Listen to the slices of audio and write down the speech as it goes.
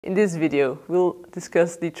In this video, we'll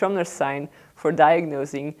discuss the Tromner sign for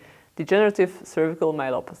diagnosing degenerative cervical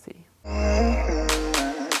myelopathy.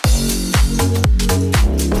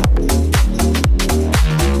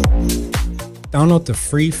 Download the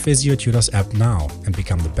free Physiotutors app now and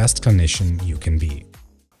become the best clinician you can be.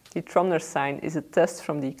 The Tromner sign is a test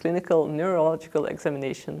from the clinical neurological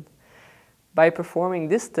examination. By performing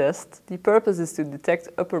this test, the purpose is to detect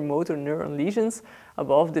upper motor neuron lesions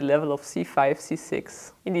above the level of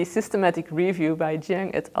C5-C6. In the systematic review by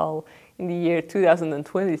Jiang et al. In the year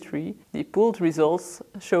 2023, the pooled results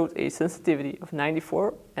showed a sensitivity of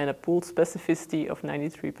 94 and a pooled specificity of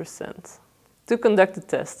 93%. To conduct the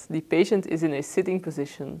test, the patient is in a sitting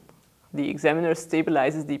position. The examiner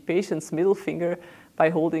stabilizes the patient's middle finger by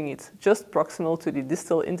holding it just proximal to the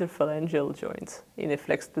distal interphalangeal joint in a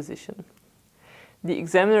flexed position. The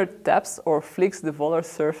examiner taps or flicks the volar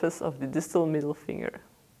surface of the distal middle finger.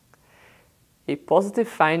 A positive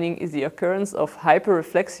finding is the occurrence of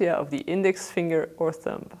hyperreflexia of the index finger or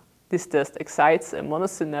thumb. This test excites a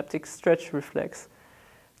monosynaptic stretch reflex.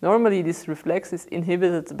 Normally, this reflex is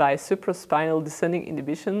inhibited by supraspinal descending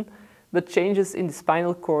inhibition, but changes in the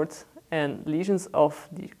spinal cord and lesions of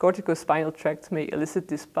the corticospinal tract may elicit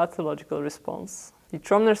this pathological response. The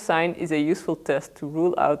Tromner sign is a useful test to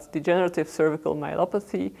rule out degenerative cervical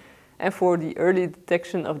myelopathy and for the early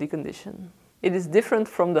detection of the condition. It is different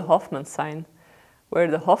from the Hoffman sign, where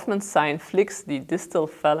the Hoffman sign flicks the distal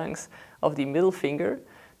phalanx of the middle finger.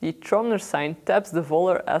 The Tromner sign taps the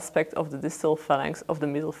volar aspect of the distal phalanx of the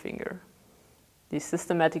middle finger. The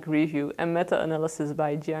systematic review and meta-analysis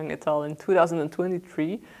by Jiang et al. In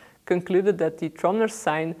 2023 concluded that the Tromner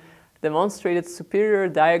sign demonstrated superior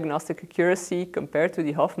diagnostic accuracy compared to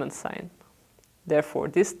the Hoffman sign. Therefore,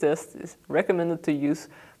 this test is recommended to use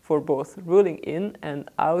for both ruling in and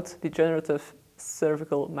out degenerative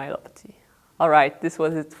cervical myelopathy. Alright, this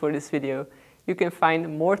was it for this video. You can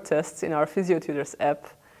find more tests in our Physiotutors app,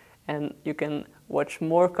 and you can watch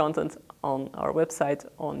more content on our website,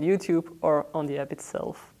 on YouTube, or on the app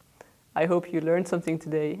itself. I hope you learned something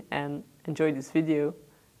today and enjoyed this video.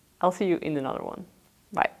 I'll see you in another one.